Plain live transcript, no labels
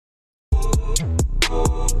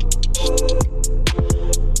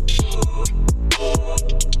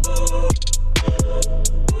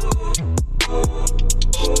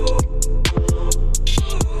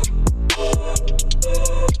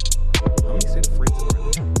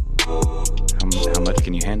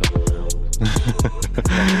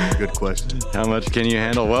question. How much can you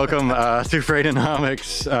handle? Welcome to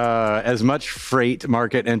Freightonomics. As much freight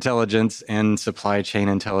market intelligence and supply chain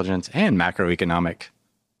intelligence and macroeconomic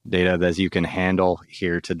data as you can handle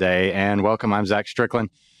here today. And welcome, I'm Zach Strickland,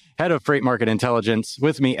 head of freight market intelligence.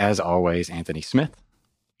 With me, as always, Anthony Smith,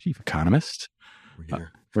 chief economist.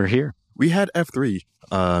 We're here. We had F3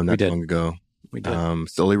 not long ago. We did.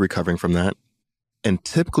 Slowly recovering from that. And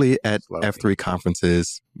typically at F3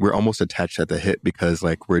 conferences, we're almost attached at the hip because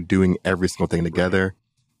like we're doing every single thing together.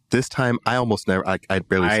 Right. This time, I almost never, I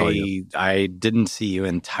barely saw you. I didn't see you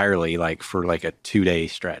entirely for a 2-day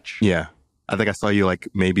stretch. Yeah. I think I saw you like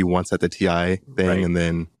maybe once at the TI thing, right, and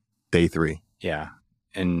then day 3. Yeah.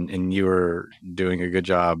 And you were doing a good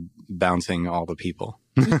job bouncing all the people.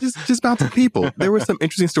 just bouncing people. There were some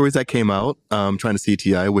interesting stories that came out trying to see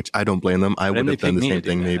TI, which I don't blame them. I would have done the same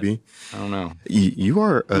thing maybe. I don't know. You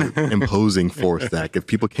are an imposing force, Zach. If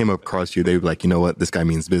people came across you, they'd be like, you know what, this guy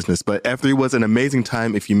means business. But F3 was an amazing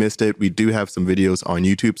time. If you missed it, we do have some videos on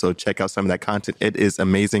YouTube, so check out some of that content. It is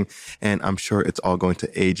amazing, and I'm sure it's all going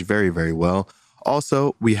to age very, very well.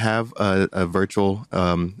 Also, we have a virtual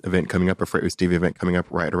event coming up, a Freight with Steve event coming up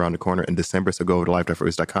right around the corner in December. So go over to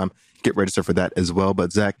live.freightwaves.com, get registered for that as well.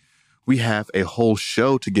 But Zach, we have a whole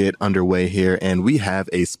show to get underway here, and we have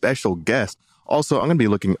a special guest. Also, I'm going to be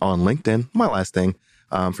looking on LinkedIn, my last thing,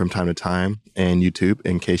 from time to time, and YouTube,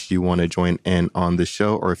 in case you want to join in on the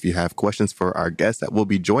show, or if you have questions for our guest that will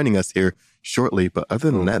be joining us here shortly. But other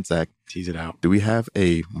than that, Zach, tease it out. Do we have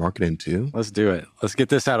a marketing too? Let's do it. Let's get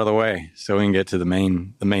this out of the way so we can get to the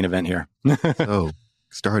main event here. So,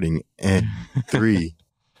 starting in 3,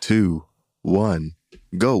 2, 1,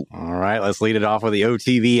 go. All right, let's lead it off with the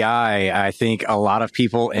OTVI. I think a lot of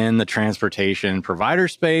people in the transportation provider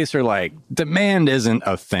space are like, demand isn't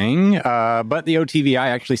a thing, but the OTVI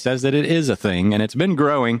actually says that it is a thing, and it's been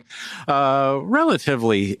growing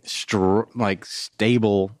relatively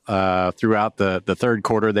stable throughout the third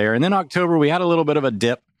quarter there. And then October, we had a little bit of a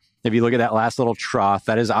dip. If you look at that last little trough,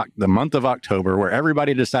 that is the month of October, where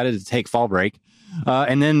everybody decided to take fall break.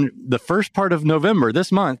 And then the first part of November,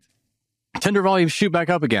 this month, tender volumes shoot back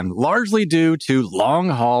up again, largely due to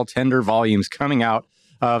long-haul tender volumes coming out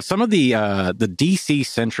of some of the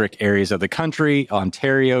DC-centric areas of the country,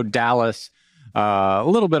 Ontario, Dallas, a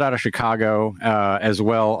little bit out of Chicago as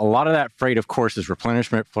well. A lot of that freight, of course, is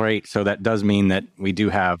replenishment freight, so that does mean that we do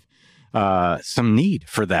have some need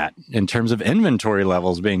for that in terms of inventory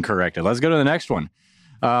levels being corrected. Let's go to the next one.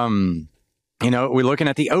 We're looking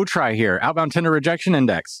at the OTRI here, Outbound Tender Rejection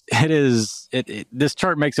Index. This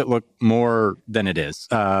chart makes it look more than it is,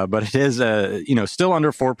 but it is, still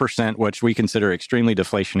under 4%, which we consider extremely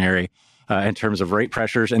deflationary in terms of rate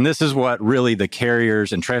pressures. And this is what really the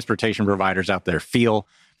carriers and transportation providers out there feel,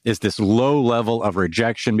 is this low level of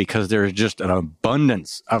rejection because there's just an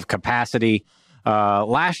abundance of capacity.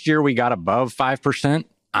 Last year, we got above 5%.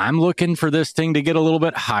 I'm looking for this thing to get a little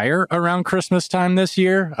bit higher around Christmas time this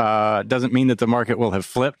year. Doesn't mean that the market will have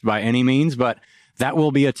flipped by any means, but that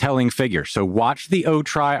will be a telling figure. So watch the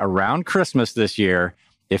OTRI around Christmas this year.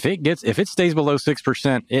 If it stays below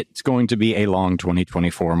 6%, it's going to be a long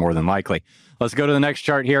 2024 more than likely. Let's go to the next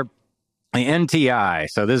chart here. The NTI.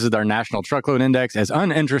 So this is our National Truckload Index, as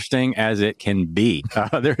uninteresting as it can be.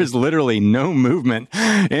 There is literally no movement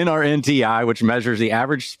in our NTI, which measures the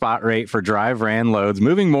average spot rate for dry van loads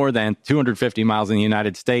moving more than 250 miles in the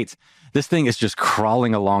United States. This thing is just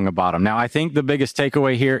crawling along the bottom. Now, I think the biggest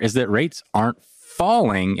takeaway here is that rates aren't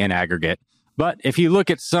falling in aggregate. But if you look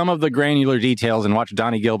at some of the granular details and watch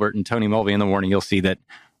Donnie Gilbert and Tony Mulvey in the morning, you'll see that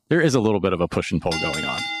there is a little bit of a push and pull going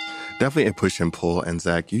on. Definitely a push and pull. And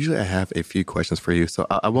Zach, usually I have a few questions for you, so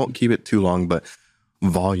I won't keep it too long, but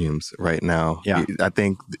volumes right now. Yeah. I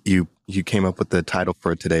think you came up with the title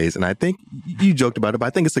for today's, and I think you joked about it, but I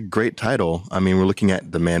think it's a great title. I mean, we're looking at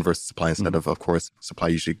demand versus supply instead of course, supply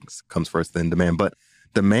usually comes first, then demand. But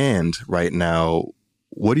demand right now,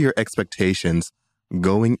 what are your expectations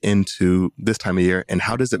going into this time of year, and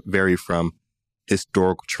how does it vary from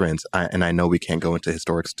historical trends? And I know we can't go into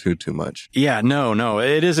historics too much. Yeah, no.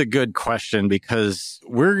 It is a good question because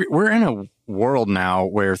we're in a world now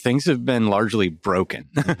where things have been largely broken.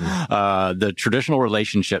 Mm-hmm. The traditional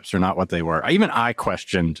relationships are not what they were. Even I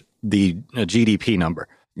questioned the GDP number.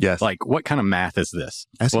 Yes. Like, what kind of math is this?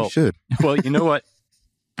 As you should. Well, you know what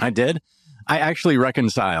I did? I actually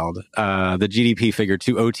reconciled the GDP figure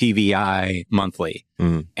to OTVI monthly,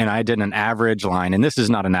 and I did an average line. And this is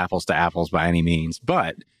not an apples to apples by any means,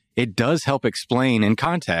 but it does help explain in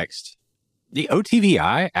context. The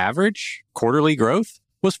OTVI average quarterly growth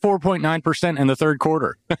was 4.9% in the third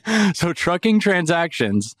quarter. So trucking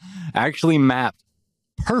transactions actually mapped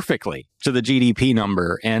perfectly to the GDP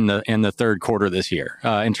number in the third quarter this year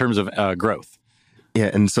in terms of growth. Yeah,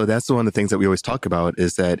 and so that's one of the things that we always talk about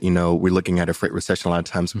is that, we're looking at a freight recession a lot of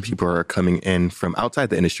times when people are coming in from outside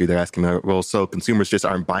the industry. They're asking, well, so consumers just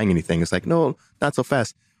aren't buying anything. It's like, no, not so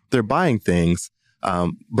fast. They're buying things,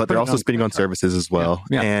 but they're also spending on services as well.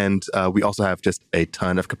 Yeah. And we also have just a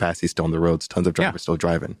ton of capacity still on the roads, tons of drivers still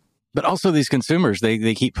driving. But also these consumers,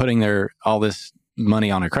 they keep putting all this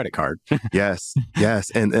money on a credit card. Yes.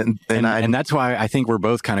 And that's why I think we're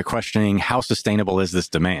both kind of questioning how sustainable is this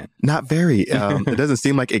demand? Not very. It doesn't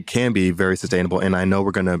seem like it can be very sustainable. And I know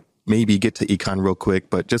we're going to maybe get to econ real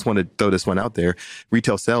quick, but just want to throw this one out there.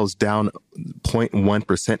 Retail sales down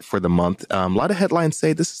 0.1% for the month. A lot of headlines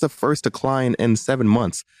say this is the first decline in 7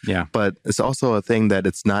 months. Yeah. But it's also a thing that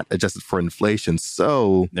it's not adjusted for inflation.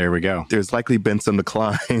 So there we go. There's likely been some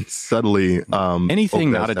decline subtly.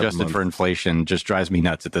 Anything not adjusted for inflation just drives me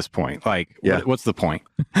nuts at this point. Like, what's the point?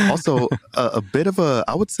 Also, a bit of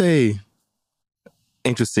I would say,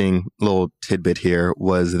 interesting little tidbit here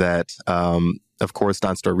was that, of course,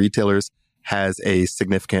 non-store retailers has a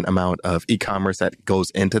significant amount of e-commerce that goes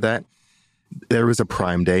into that. There is a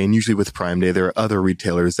Prime Day, and usually with Prime Day, there are other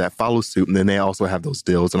retailers that follow suit, and then they also have those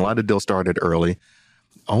deals. And a lot of deals started early.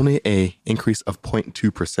 Only a increase of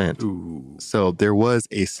 0.2%. Ooh. So there was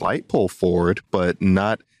a slight pull forward, but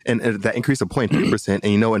not, and that increase of 0.2%.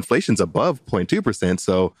 And inflation's above 0.2%.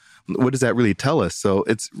 So what does that really tell us? So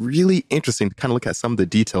it's really interesting to kind of look at some of the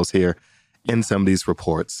details here in some of these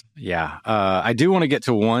reports. Yeah. I do want to get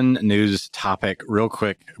to one news topic real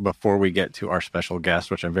quick before we get to our special guest,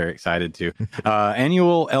 which I'm very excited to.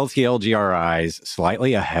 Annual LTL GRIs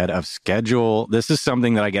slightly ahead of schedule. This is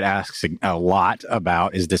something that I get asked a lot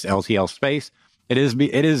about, is this LTL space. It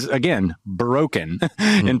is again, broken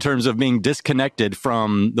in terms of being disconnected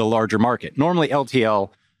from the larger market. Normally, LTL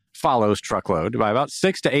follows truckload by about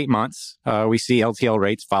 6 to 8 months. We see LTL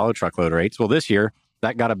rates follow truckload rates. Well, this year,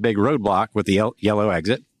 that got a big roadblock with the yellow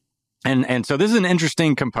exit. And so this is an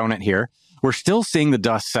interesting component here. We're still seeing the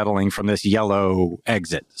dust settling from this yellow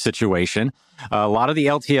exit situation. A lot of the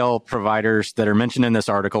LTL providers that are mentioned in this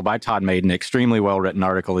article by Todd Maiden, extremely well-written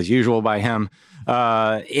article as usual by him,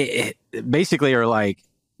 basically are like,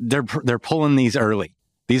 they're pulling these early.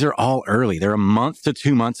 These are all early. They're a month to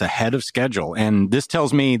 2 months ahead of schedule. And this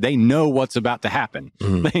tells me they know what's about to happen.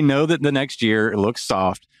 Mm-hmm. They know that the next year it looks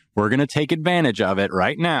soft. We're going to take advantage of it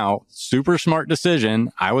right now. Super smart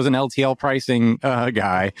decision. I was an LTL pricing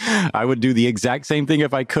guy. I would do the exact same thing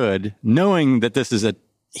if I could, knowing that this is a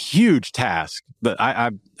huge task. But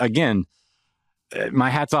again, my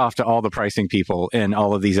hat's off to all the pricing people in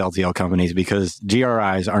all of these LTL companies, because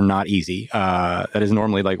GRIs are not easy. That is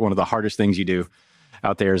normally like one of the hardest things you do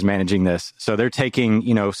out there, is managing this. So they're taking,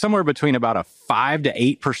 somewhere between about a 5 to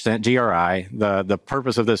 8% GRI. The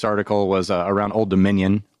purpose of this article was around Old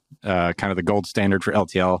Dominion, kind of the gold standard for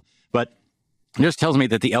LTL. But it just tells me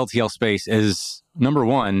that the LTL space is, number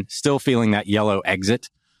one, still feeling that yellow exit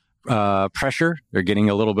pressure. They're getting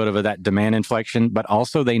a little bit of that demand inflection, but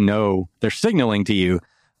also they're signaling to you,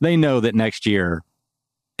 they know that next year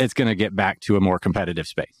it's going to get back to a more competitive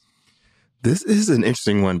space. This is an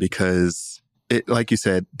interesting one because, like you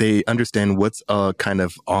said, they understand what's kind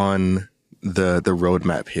of on the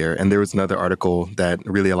roadmap here. And there was another article that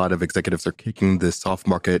really a lot of executives are kicking the soft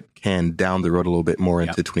market can down the road a little bit more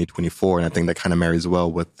into 2024. And I think that kind of marries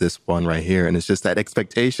well with this one right here. And it's just that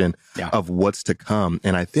expectation of what's to come.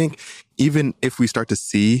 And I think even if we start to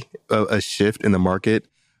see a shift in the market,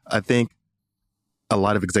 I think a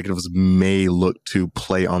lot of executives may look to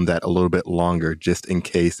play on that a little bit longer, just in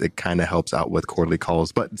case it kind of helps out with quarterly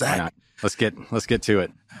calls. But Zach, let's get to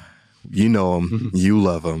it. You know him. You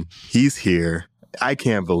love him. He's here. I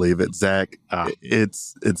can't believe it, Zach.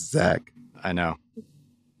 It's Zach. I know.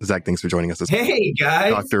 Zach, thanks for joining us this morning. Hey,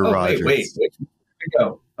 guys. Dr. Rogers. Wait. There we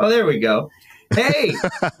go. Oh, there we go. Hey.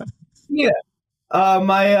 Yeah.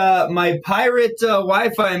 My pirate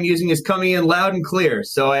Wi-Fi I'm using is coming in loud and clear.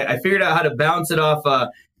 So I figured out how to bounce it off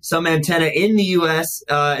some antenna in the U.S.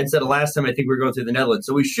 Instead of last time. I think we were going through the Netherlands.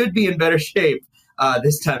 So we should be in better shape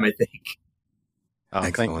this time, I think. Oh,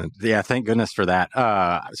 excellent. Thank goodness for that.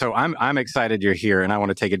 So I'm excited you're here, and I want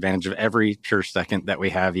to take advantage of every pure second that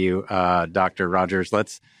we have you, Dr. Rogers.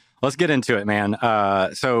 Let's get into it, man.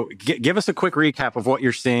 So give us a quick recap of what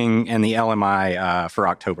you're seeing in the LMI for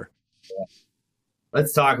October.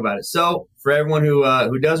 Let's talk about it. So for everyone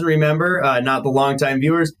who doesn't remember, not the longtime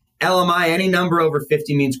viewers, LMI, any number over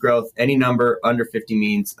 50 means growth. Any number under 50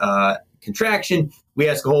 means contraction. We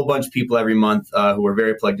ask a whole bunch of people every month who are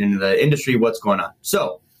very plugged into the industry what's going on.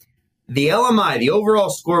 So the LMI, the overall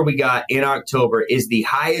score we got in October, is the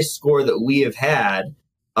highest score that we have had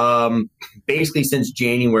basically since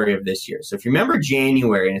January of this year. So if you remember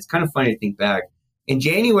January, and it's kind of funny to think back, in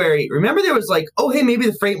January, remember there was like, oh, hey, maybe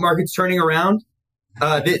the freight market's turning around.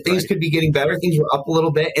 Things could be getting better. Things were up a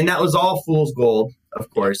little bit. And that was all fool's gold, of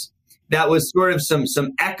course. That was sort of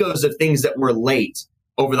some echoes of things that were late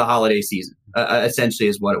over the holiday season, essentially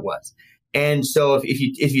is what it was. And so if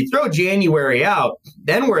you throw January out,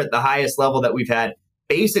 then we're at the highest level that we've had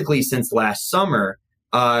basically since last summer,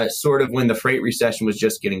 sort of when the freight recession was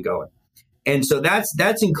just getting going. And so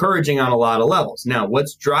that's encouraging on a lot of levels. Now,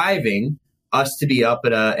 what's driving us to be up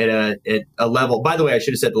at a level, by the way, I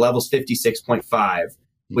should have said the level's 56.5,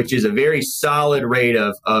 which is a very solid rate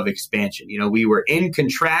of expansion. You know, we were in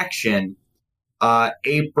contraction May,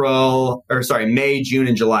 June,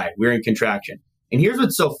 and July. We were in contraction. And here's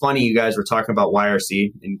what's so funny. You guys were talking about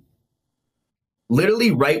YRC, and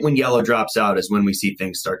literally right when yellow drops out is when we see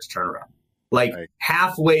things start to turn around. Like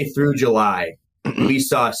halfway through July, we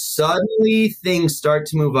saw suddenly things start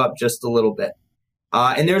to move up just a little bit.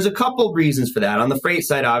 And there's a couple of reasons for that. On the freight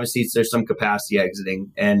side, obviously, there's some capacity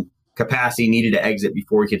exiting, and capacity needed to exit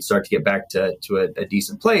before we could start to get back to a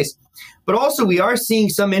decent place. But also, we are seeing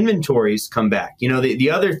some inventories come back. You know,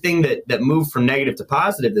 the other thing that moved from negative to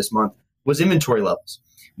positive this month was inventory levels.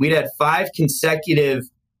 We'd had 5 consecutive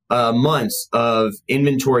months of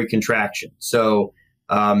inventory contraction. So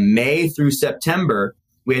May through September,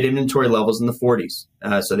 we had inventory levels in the 40s.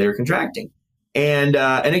 So they were contracting. And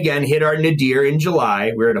again, hit our nadir in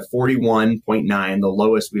July. We're at a 41.9, the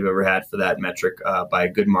lowest we've ever had for that metric by a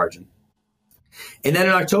good margin. And then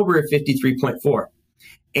in October at 53.4.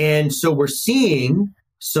 And so we're seeing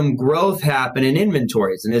some growth happen in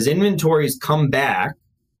inventories. And as inventories come back,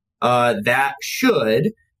 that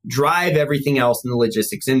should drive everything else in the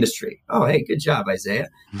logistics industry. Oh, hey, good job, Isaiah.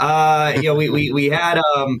 We had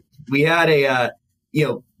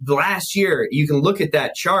last year, you can look at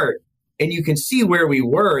that chart and you can see where we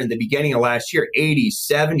were in the beginning of last year, 80s,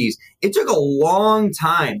 70s. It took a long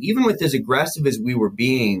time, even with as aggressive as we were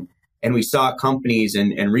being, and we saw companies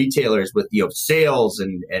and retailers with sales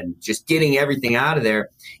and just getting everything out of there.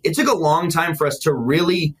 It took a long time for us to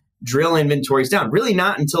really drill inventories down. Really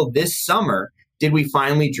not until this summer did we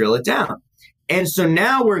finally drill it down. And so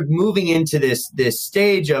now we're moving into this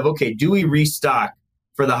stage of, okay, do we restock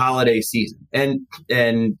for the holiday season and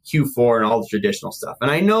Q4 and all the traditional stuff? And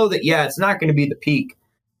I know that, it's not going to be the peak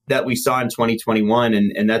that we saw in 2021.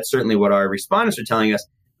 And that's certainly what our respondents are telling us.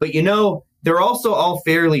 But, they're also all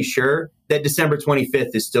fairly sure that December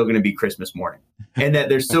 25th is still going to be Christmas morning and that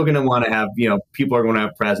they're still going to want to have, people are going to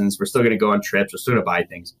have presents. We're still going to go on trips. We're still going to buy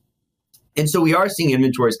things. And so we are seeing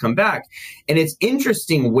inventories come back. And it's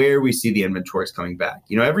interesting where we see the inventories coming back.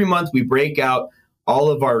 Every month we break out all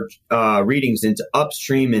of our readings into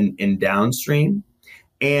upstream and downstream.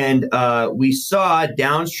 And we saw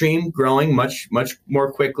downstream growing much, much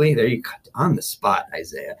more quickly. There you go, on the spot,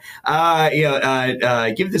 Isaiah.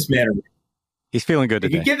 Give this man a raise. He's feeling good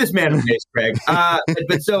today. You give this man a raise, Craig.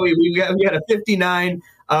 But so we had a 59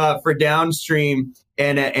 for downstream,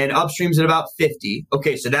 and upstream's at about 50.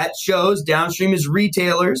 Okay, so that shows downstream is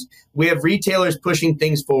retailers. We have retailers pushing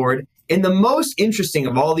things forward. And the most interesting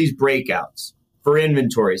of all these breakouts for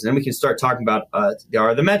inventories, and then we can start talking about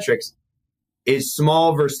the metrics, is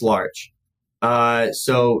small versus large.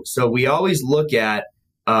 So we always look at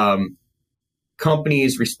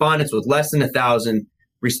companies, respondents with less than 1,000,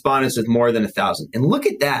 respondents with more than 1,000. And look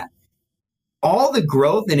at that. All the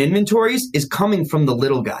growth in inventories is coming from the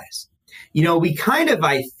little guys. We kind of,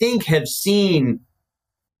 I think, have seen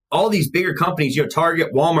all these bigger companies,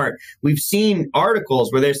 Target, Walmart. We've seen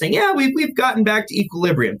articles where they're saying, we've gotten back to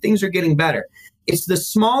equilibrium. Things are getting better. It's the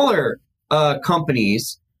smaller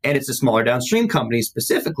companies, and it's the smaller downstream companies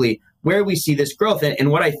specifically, where we see this growth.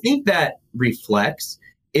 And what I think that reflects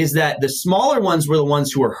is that the smaller ones were the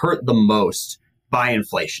ones who were hurt the most by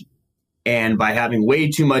inflation and by having way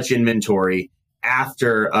too much inventory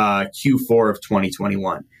after Q4 of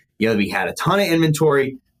 2021. We had a ton of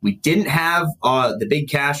inventory. We didn't have the big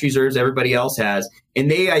cash reserves everybody else has.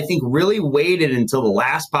 And they, I think, really waited until the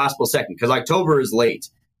last possible second, because October is late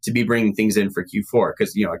to be bringing things in for Q4,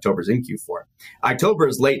 because, October's in Q4. October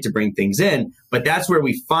is late to bring things in, but that's where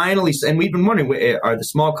we finally, and we've been wondering, are the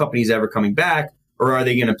small companies ever coming back, or are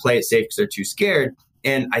they going to play it safe because they're too scared?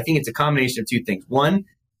 And I think it's a combination of two things. One,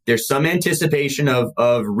 there's some anticipation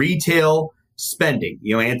of retail spending.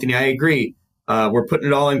 Anthony, I agree. We're putting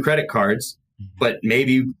it all in credit cards, but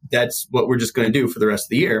maybe that's what we're just going to do for the rest of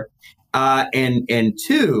the year. And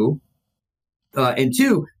two,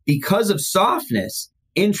 because of softness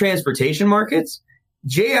in transportation markets,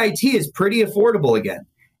 JIT is pretty affordable again.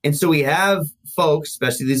 And so we have folks,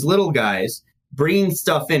 especially these little guys, bringing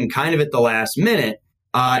stuff in kind of at the last minute.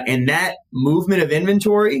 And that movement of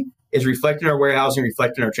inventory is reflecting our warehousing,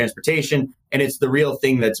 reflecting our transportation. And it's the real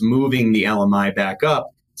thing that's moving the LMI back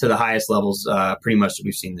up to the highest levels pretty much that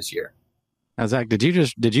we've seen this year. Now, Zach,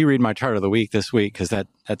 did you read my chart of the week this week? Because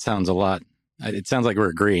that sounds a lot. It sounds like we're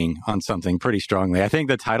agreeing on something pretty strongly. I think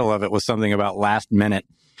the title of it was something about last minute.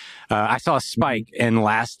 I saw a spike in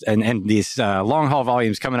and these long haul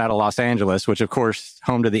volumes coming out of Los Angeles, which of course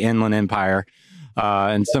home to the Inland Empire,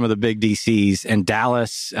 and some of the big DCs, and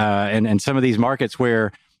Dallas, and some of these markets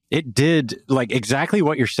where it did like exactly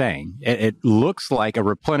what you're saying. It looks like a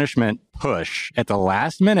replenishment push at the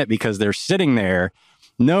last minute because they're sitting there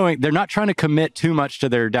knowing they're not trying to commit too much to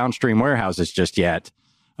their downstream warehouses just yet.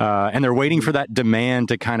 And they're waiting for that demand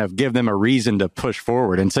to kind of give them a reason to push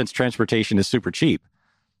forward. And since transportation is super cheap,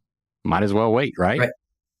 might as well wait, right?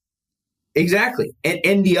 Exactly.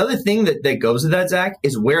 And the other thing that goes with that, Zach,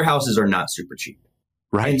 is warehouses are not super cheap.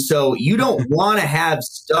 Right. And so you don't want to have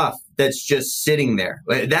stuff that's just sitting there.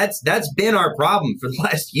 That's been our problem for the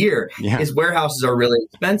last year, is warehouses are really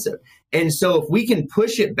expensive. And so if we can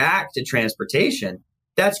push it back to transportation,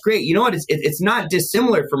 that's great. You know what? It's not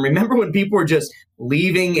dissimilar from, remember when people were just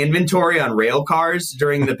leaving inventory on rail cars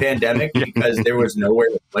during the pandemic because there was nowhere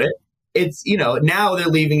to put it? It's, now they're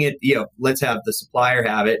leaving it, let's have the supplier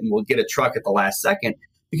have it and we'll get a truck at the last second.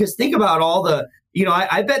 Because think about all the,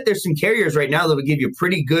 I bet there's some carriers right now that will give you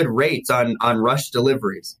pretty good rates on rush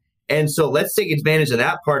deliveries. And so let's take advantage of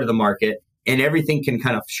that part of the market and everything can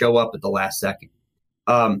kind of show up at the last second.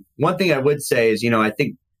 One thing I would say is,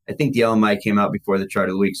 I think the LMI came out before the chart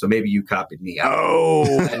of the week, so maybe you copied me out.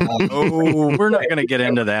 We're not going to get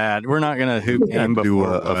into that. We're not going to hoop him before. Do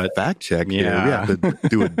a fact check here. We have to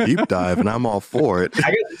do a deep dive, and I'm all for it. I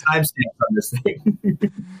got the timestamps on this thing.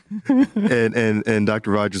 and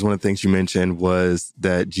Dr. Rogers, one of the things you mentioned was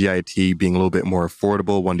that GIT being a little bit more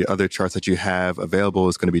affordable. One of the other charts that you have available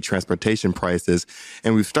is going to be transportation prices.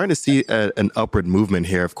 And we're starting to see an upward movement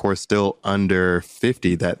here, of course, still under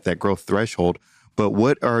 50, that growth threshold. But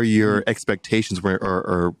what are your expectations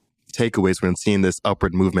or takeaways when seeing this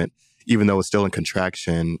upward movement, even though it's still in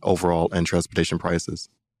contraction overall in transportation prices?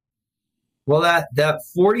 Well, that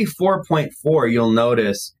 44.4, you'll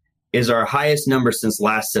notice, is our highest number since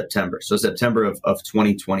last September. So September of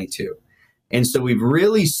 2022. And so we've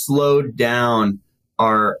really slowed down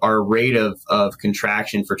our rate of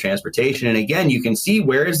contraction for transportation. And again, you can see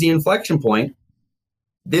where is the inflection point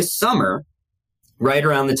this summer, right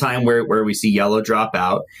around the time where we see yellow drop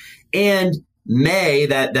out. And May,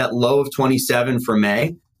 that low of 27 for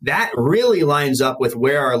May, that really lines up with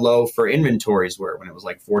where our low for inventories were when it was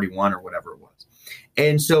like 41 or whatever it was.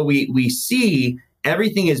 And so we see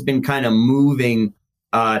everything has been kind of moving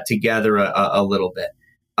together a little bit.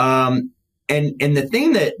 And the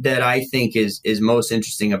thing that I think is most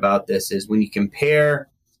interesting about this is when you compare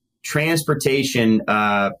transportation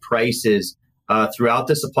prices throughout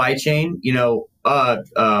the supply chain,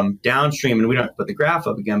 downstream, and we don't have to put the graph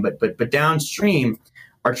up again, but downstream,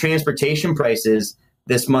 our transportation prices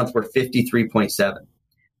this month were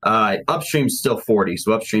 53.7. Upstream's still 40,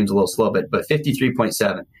 so upstream's a little slow, but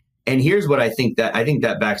 53.7. And here's what I think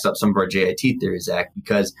that backs up some of our JIT theories, Zach,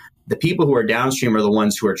 because the people who are downstream are the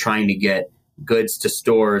ones who are trying to get goods to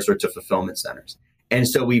stores or to fulfillment centers. And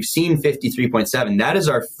so we've seen 53.7. That is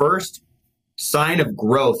our first sign of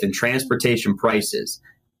growth in transportation prices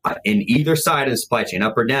in either side of the supply chain,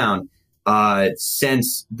 up or down,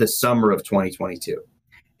 since the summer of 2022.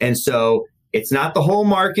 And so it's not the whole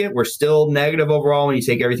market. We're still negative overall when you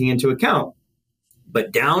take everything into account.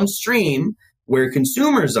 But downstream, where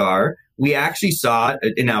consumers are, we actually saw,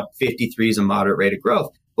 and now 53 is a moderate rate of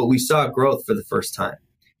growth, but we saw growth for the first time.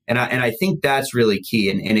 And I think that's really key.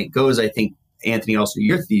 And it goes, I think, Anthony, also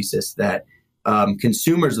your thesis that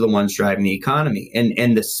consumers are the ones driving the economy.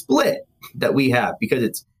 And the split that we have,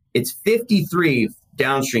 because it's 53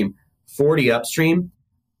 downstream, 40 upstream.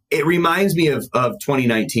 It reminds me of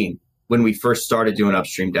 2019 when we first started doing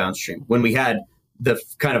upstream, downstream, when we had the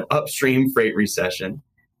kind of upstream freight recession,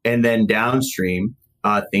 and then downstream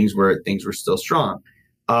things were still strong.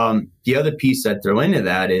 The other piece I'd throw into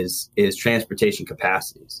that is transportation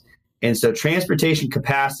capacities. And so transportation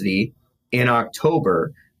capacity in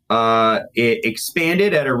October, it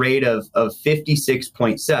expanded at a rate of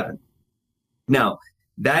 56.7. Now,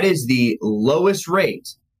 that is the lowest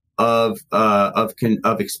rate of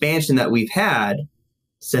expansion that we've had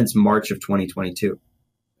since March of 2022.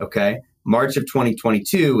 Okay, March of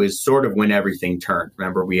 2022 is sort of when everything turned.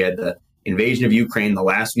 Remember, we had the invasion of Ukraine the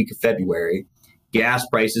last week of February. Gas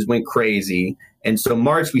prices went crazy, and so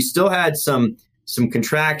March we still had some some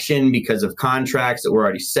contraction because of contracts that were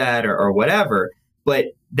already set or whatever. But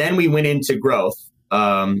then we went into growth.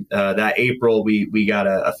 That April, we got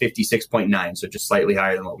a 56.9, so just slightly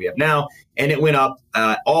higher than what we have now. And it went up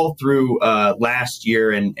all through last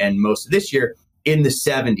year and most of this year in the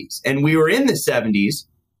 70s. And we were in the 70s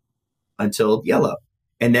until yellow.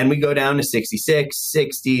 And then we go down to 66,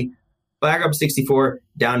 60, back up 64,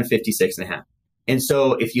 down to 56.5. And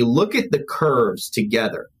so if you look at the curves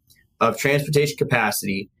together of transportation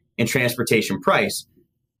capacity and transportation price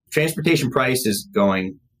is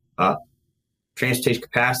going up. Transportation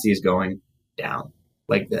capacity is going down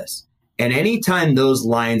like this. And anytime those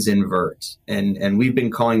lines invert, and we've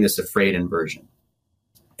been calling this a freight inversion,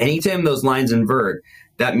 anytime those lines invert,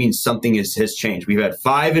 that means something has changed. We've had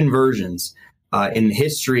 5 inversions in the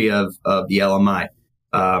history of the LMI.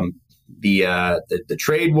 The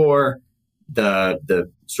trade war,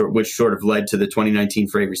 which sort of led to the 2019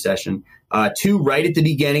 freight recession. 2 right at the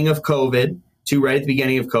beginning of COVID. 2 right at the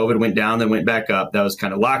beginning of COVID, went down, then went back up. That was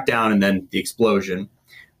kind of lockdown and then the explosion.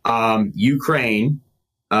 Ukraine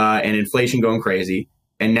and inflation going crazy.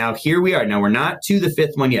 And now here we are. Now we're not to the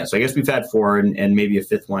 5th one yet. So I guess we've had 4 and maybe a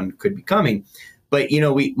 5th one could be coming. But,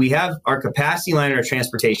 we have our capacity line and our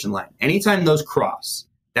transportation line. Anytime those cross,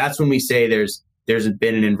 that's when we say there's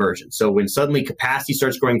been an inversion. So when suddenly capacity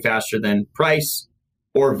starts growing faster than price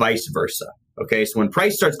or vice versa. Okay, so when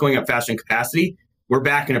price starts going up faster than capacity, we're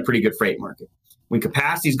back in a pretty good freight market. When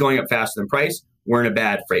capacity is going up faster than price, we're in a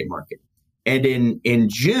bad freight market. And in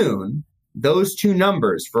June, those 2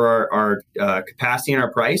 numbers for our capacity and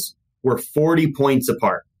our price were 40 points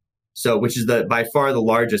apart. So, which is by far the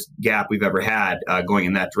largest gap we've ever had going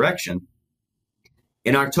in that direction.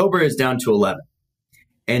 In October, it's down to 11.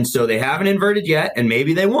 And so they haven't inverted yet, and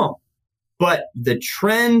maybe they won't. But the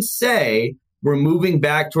trends say we're moving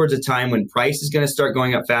back towards a time when price is going to start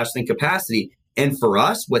going up faster than capacity. And for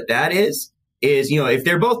us, what that is, if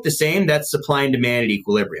they're both the same, that's supply and demand at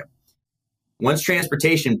equilibrium. Once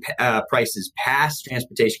transportation prices pass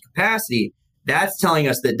transportation capacity, that's telling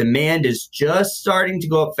us that demand is just starting to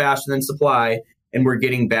go up faster than supply, and we're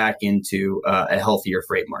getting back into a healthier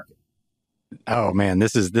freight market. Oh man,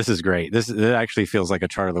 this is great. It actually feels like a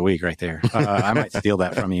chart of the week right there. I might steal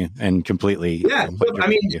that from you and completely. Yeah,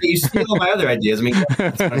 you steal all my other ideas.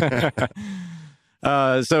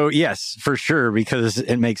 So yes, for sure, because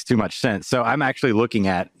it makes too much sense. So I'm actually looking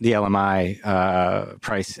at the LMI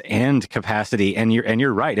price and capacity, and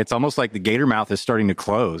you're right. It's almost like the gator mouth is starting to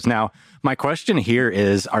close. Now, my question here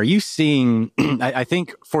is: are you seeing? I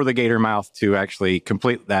think for the gator mouth to actually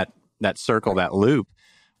complete that circle, that loop,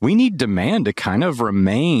 we need demand to kind of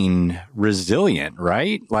remain resilient,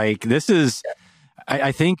 right? Like this is,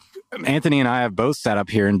 I think. Anthony and I have both sat up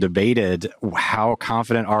here and debated how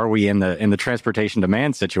confident are we in the transportation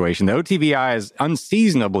demand situation. The OTVI is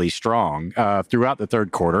unseasonably strong throughout the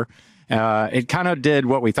 3rd quarter. It kind of did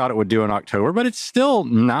what we thought it would do in October, but it's still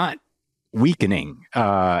not weakening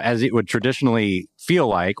as it would traditionally feel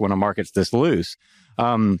like when a market's this loose.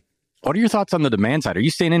 What are your thoughts on the demand side? Are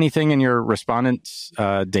you seeing anything in your respondents'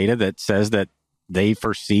 data that says that they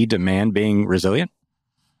foresee demand being resilient?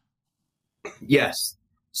 Yes.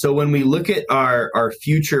 So when we look at our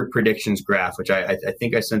future predictions graph, which I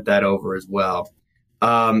think I sent that over as well,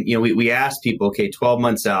 we asked people, okay, 12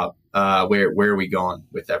 months out, where are we going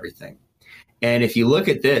with everything? And if you look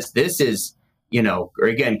at this is,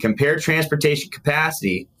 again, compare transportation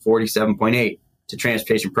capacity, 47.8, to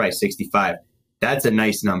transportation price, 65. That's a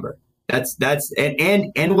nice number. That's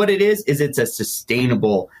and what it is it's a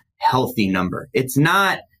sustainable, healthy number. It's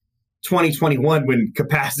not 2021 when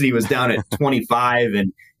capacity was down at 25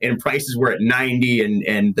 and prices were at 90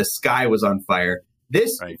 and the sky was on fire.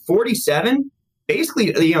 This right. 47,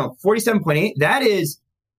 basically, 47.8, that is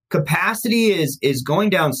capacity is going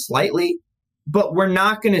down slightly, but we're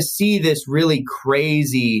not going to see this really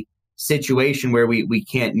crazy situation where we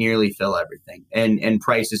can't nearly fill everything and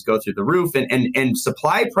prices go through the roof and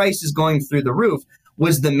supply prices going through the roof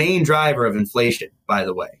was the main driver of inflation, by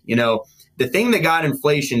the way. The thing that got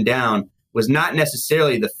inflation down was not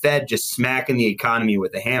necessarily the Fed just smacking the economy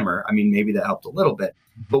with a hammer. I mean, maybe that helped a little bit.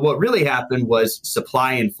 But what really happened was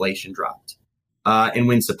supply inflation dropped. And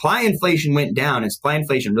when supply inflation went down, and supply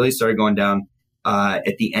inflation really started going down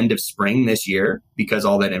at the end of spring this year because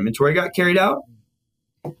all that inventory got carried out,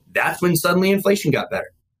 that's when suddenly inflation got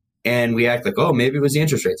better. And we act like, oh, maybe it was the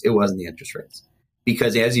interest rates. It wasn't the interest rates.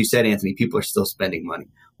 Because as you said, Anthony, people are still spending money.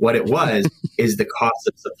 What it was is the cost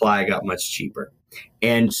of supply got much cheaper.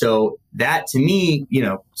 And so that to me,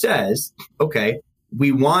 says, okay,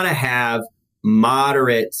 we want to have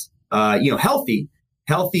moderate, healthy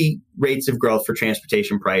rates of growth for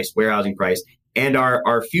transportation price, warehousing price, And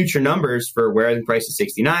our future numbers for warehousing price is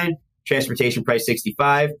 69, transportation price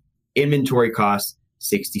 65, inventory costs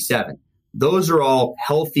 67. Those are all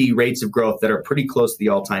healthy rates of growth that are pretty close to the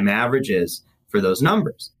all-time averages for those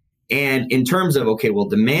numbers. And in terms of, okay, will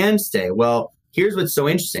demand stay? Well, here's what's so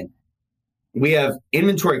interesting. We have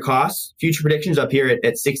inventory costs, future predictions up here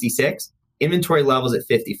at 66, inventory levels at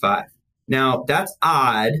 55. Now, that's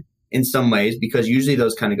odd in some ways because usually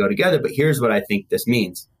those kind of go together, but here's what I think this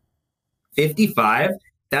means. 55,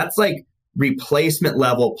 that's like replacement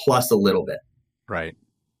level plus a little bit. Right.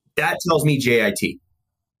 That tells me JIT.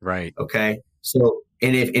 Right. Okay. So,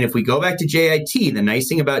 and if we go back to JIT, the nice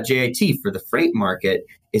thing about JIT for the freight market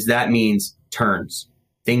is that means turns.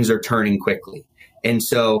 Things are turning quickly. And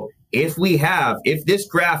so if this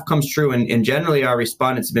graph comes true, and generally our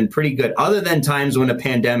respondents have been pretty good, other than times when a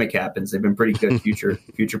pandemic happens, they've been pretty good future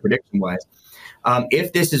prediction wise.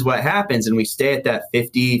 If this is what happens and we stay at that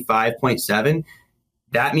 55.7,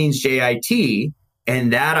 that means JIT.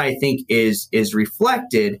 And that I think is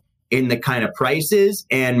reflected in the kind of prices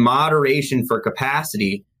and moderation for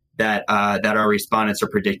capacity that our respondents are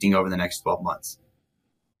predicting over the next 12 months.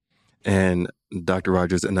 And Dr.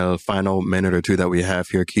 Rogers, in the final minute or two that we have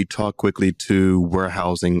here, can you talk quickly to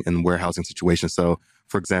warehousing and warehousing situations? So,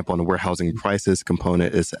 for example, on the warehousing prices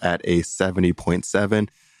component is at a 70.7.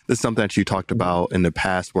 This is something that you talked about in the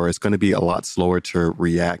past where it's going to be a lot slower to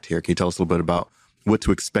react here. Can you tell us a little bit about what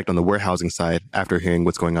to expect on the warehousing side after hearing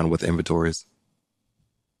what's going on with inventories?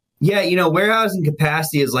 Yeah, warehousing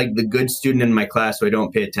capacity is like the good student in my class who I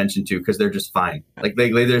don't pay attention to because they're just fine. Like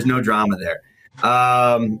there's no drama there.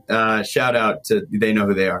 Shout out to, they know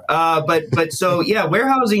who they are. But so yeah,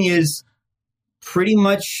 warehousing is pretty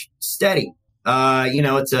much steady.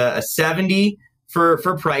 It's a 70 for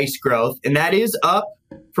price growth, and that is up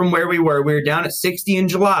from where we were. We were down at 60 in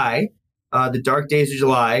July, the dark days of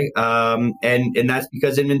July. And that's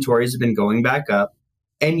because inventories have been going back up.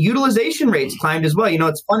 And utilization rates climbed as well.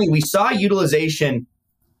 It's funny. We saw utilization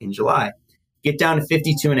in July get down to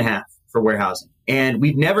 52.5 for warehousing. And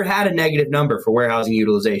we've never had a negative number for warehousing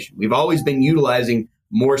utilization. We've always been utilizing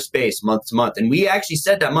more space month to month. And we actually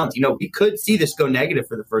said that month, we could see this go negative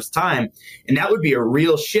for the first time. And that would be a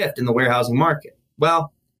real shift in the warehousing market.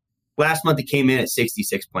 Well, last month it came in at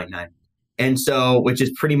 66.9. And so, which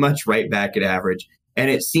is pretty much right back at average.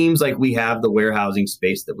 And it seems like we have the warehousing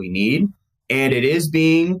space that we need. And it is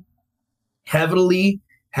being heavily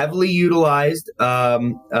utilized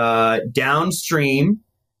downstream,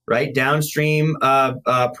 right? Downstream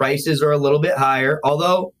prices are a little bit higher,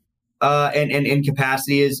 although and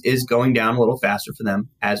capacity is going down a little faster for them,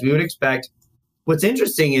 as we would expect. What's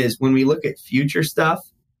interesting is when we look at future stuff,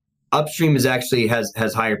 upstream actually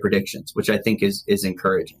has higher predictions, which I think is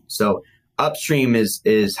encouraging. So upstream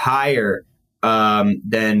is higher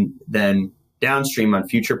than downstream on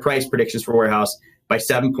future price predictions for warehouse by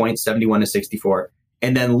 7 points, 71 to 64.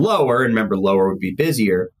 And then lower, and remember lower would be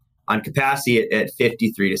busier, on capacity at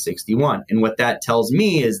 53 to 61. And what that tells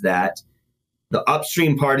me is that the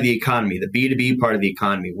upstream part of the economy, the B2B part of the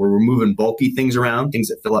economy, where we're moving bulky things around, things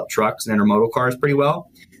that fill up trucks and intermodal cars pretty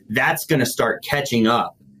well, that's going to start catching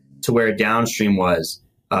up to where downstream was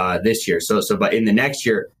this year. So but in the next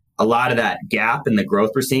year, a lot of that gap in the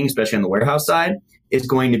growth we're seeing, especially on the warehouse side, is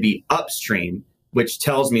going to be upstream, which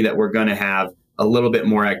tells me that we're going to have a little bit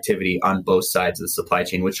more activity on both sides of the supply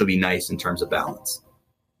chain, which will be nice in terms of balance.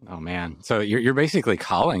 Oh man. So you're basically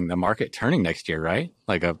calling the market turning next year, right?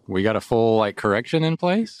 We got a full correction in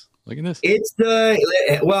place. Look at this. It's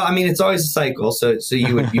it's always a cycle. So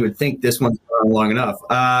you would think this one's gone long enough.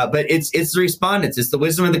 But it's the respondents. It's the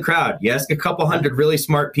wisdom of the crowd. You ask a couple hundred really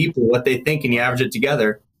smart people what they think and you average it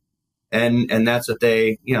together. And that's what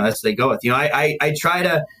they go with. I try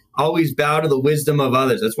to always bow to the wisdom of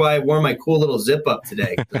others. That's why I wore my cool little zip up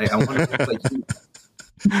today. I want to look like you.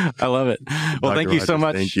 I love it. Well, thank you so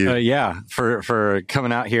much. Thank you. For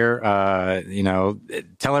coming out here.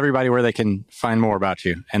 Tell everybody where they can find more about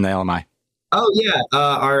you and the LMI. Oh yeah.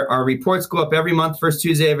 Our reports go up every month, first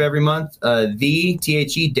Tuesday of every month, the-LMI.com.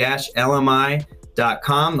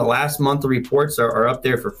 The last month, the reports are up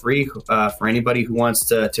there for free for anybody who wants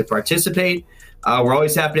to participate. We're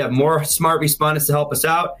always happy to have more smart respondents to help us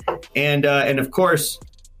out. And of course,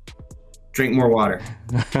 drink more water.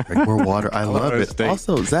 Drink more water. I love it. State.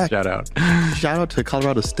 Also, Zach, shout out to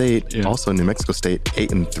Colorado State. Yeah. Also, New Mexico State,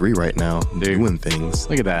 8-3 right now, doing things.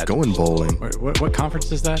 Look at that. Going bowling. What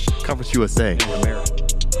conference is that? Conference USA.